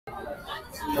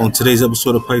On today's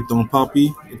episode of Python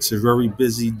Papi, it's a very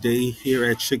busy day here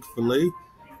at Chick-fil-A.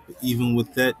 Even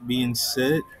with that being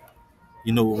said,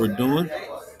 you know what we're doing?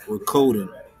 We're coding.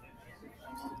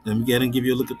 Let me go ahead and give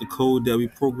you a look at the code that we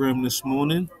programmed this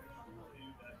morning.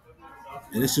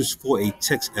 And this is for a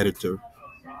text editor.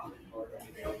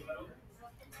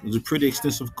 It's a pretty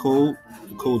extensive code.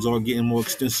 The codes are getting more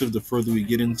extensive the further we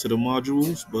get into the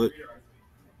modules, but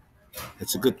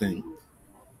it's a good thing.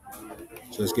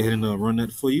 So let's go ahead and run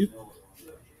that for you.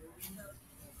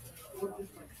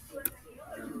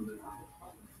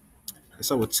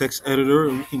 That's our text editor.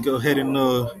 And we can go ahead and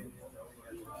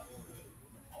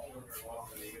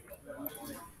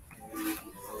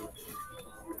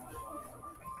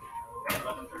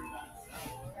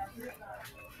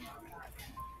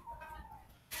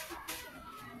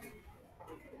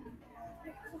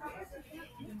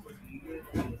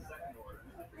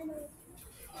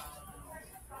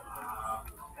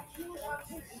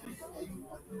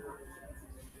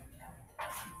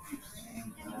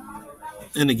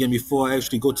again, before I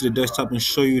actually go to the desktop and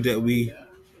show you that we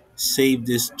save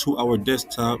this to our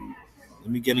desktop, let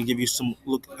me get and give you some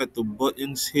look at the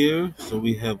buttons here. So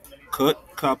we have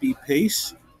cut, copy,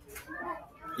 paste,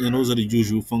 and those are the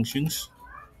usual functions.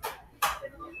 So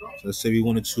let's say we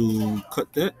wanted to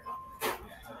cut that.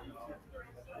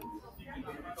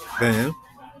 Bam.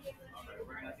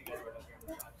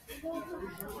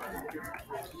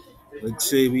 Let's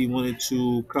say we wanted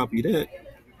to copy that.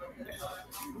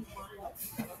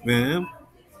 Bam.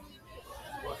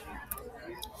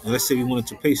 And let's say we wanted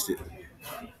to paste it.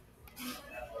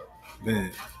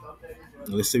 Bam.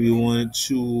 And let's say we wanted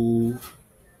to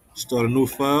start a new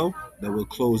file that will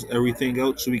close everything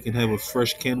out so we can have a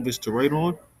fresh canvas to write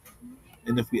on.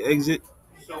 And if we exit,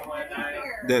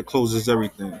 that closes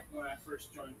everything.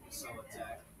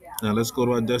 Now let's go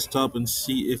to our desktop and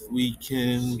see if we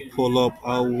can pull up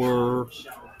our,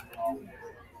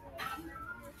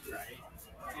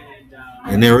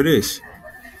 and there it is.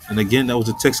 And again, that was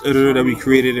a text editor that we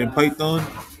created in Python.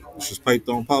 This is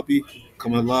Python Papi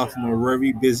coming live from a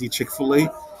very busy Chick-fil-A.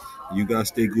 You guys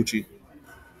stay Gucci.